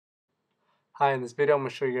Hi, in this video I'm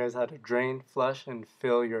going to show you guys how to drain, flush, and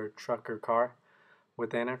fill your truck or car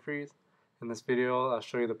with antifreeze. In this video I'll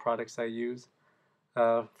show you the products I use.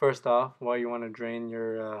 First off, why you want to drain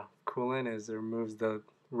your coolant is it removes the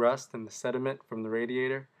rust and the sediment from the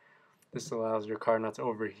radiator. This allows your car not to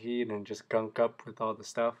overheat and just gunk up with all the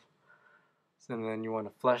stuff. And then you want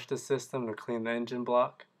to flush the system to clean the engine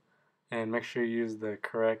block, and make sure you use the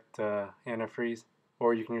correct antifreeze,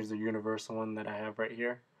 or you can use the universal one that I have right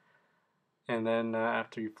here. And then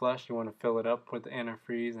after you flush, you want to fill it up with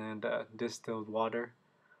antifreeze and distilled water,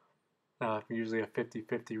 usually a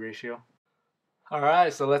 50-50 ratio.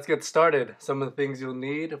 Alright, so let's get started. Some of the things you'll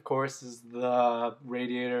need, of course, is the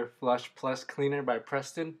Radiator Flush Plus Cleaner by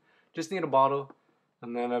Preston. Just need a bottle,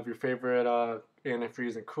 and then of your favorite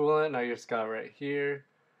antifreeze and coolant. I just got right here.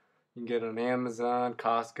 You can get it on Amazon,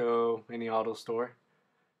 Costco, any auto store.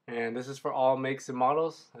 And this is for all makes and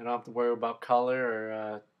models. I don't have to worry about color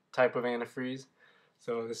or type of antifreeze,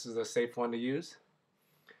 so this is a safe one to use.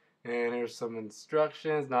 And here's some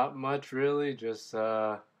instructions. Not much really, just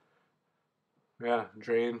drain,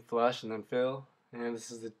 flush, and then fill. And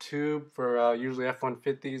this is the tube for usually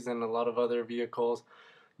F-150s and a lot of other vehicles.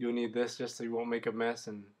 You'll need this just so you won't make a mess.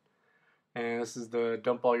 And this is the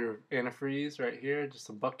dump all your antifreeze right here, just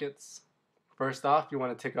some buckets. First off, you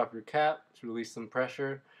want to take off your cap to release some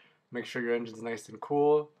pressure. Make sure your engine's nice and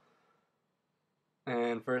cool.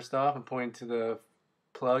 And first off, I'm pointing to the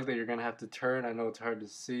plug that you're going to have to turn. I know it's hard to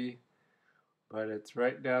see, but it's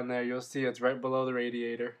right down there. You'll see it's right below the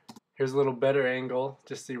radiator. Here's a little better angle.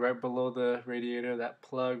 Just see right below the radiator, that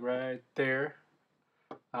plug right there.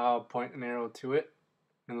 I'll point an arrow to it.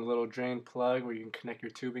 And the little drain plug where you can connect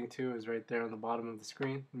your tubing to is right there on the bottom of the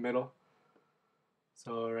screen, middle.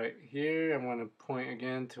 So right here, I'm going to point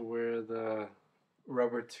again to where the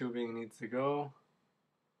rubber tubing needs to go.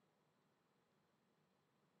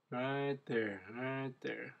 Right there, right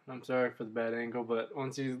there. I'm sorry for the bad angle, but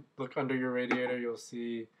once you look under your radiator, you'll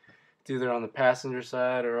see it's either on the passenger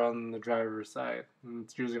side or on the driver's side. And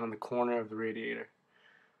it's usually on the corner of the radiator.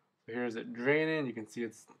 So here's it draining. You can see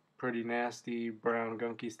it's pretty nasty, brown,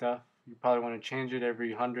 gunky stuff. You probably want to change it every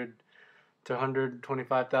 100 to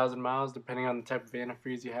 125,000 miles, depending on the type of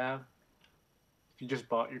antifreeze you have. If you just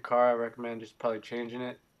bought your car, I recommend just probably changing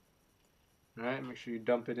it. Alright, make sure you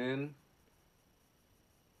dump it in.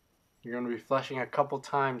 You're going to be flushing a couple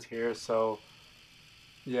times here, so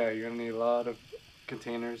yeah, you're going to need a lot of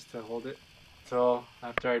containers to hold it. So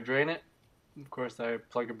after I drain it, of course I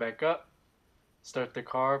plug it back up, start the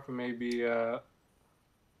car for maybe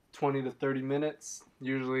 20 to 30 minutes.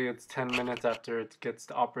 Usually it's 10 minutes after it gets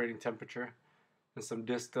to operating temperature. And some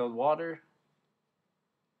distilled water.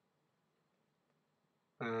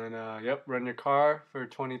 And run your car for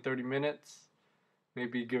 20-30 minutes.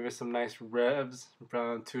 Maybe give it some nice revs,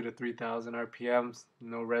 around 2,000 to 3,000 RPMs.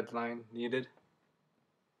 No red line needed.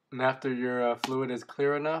 And after your fluid is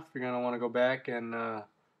clear enough, you're going to want to go back and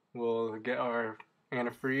we'll get our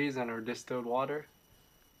antifreeze and our distilled water.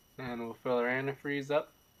 And we'll fill our antifreeze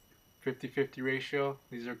up. 50-50 ratio.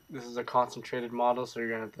 This is a concentrated model, so you're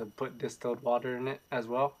going to have to put distilled water in it as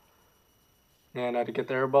well. And to get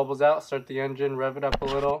the air bubbles out, start the engine, rev it up a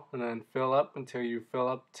little, and then fill up until you fill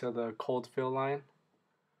up to the cold fill line.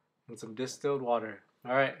 And some distilled water.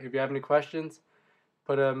 Alright, if you have any questions,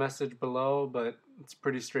 put a message below, but it's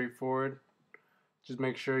pretty straightforward. Just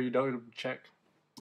make sure you double check.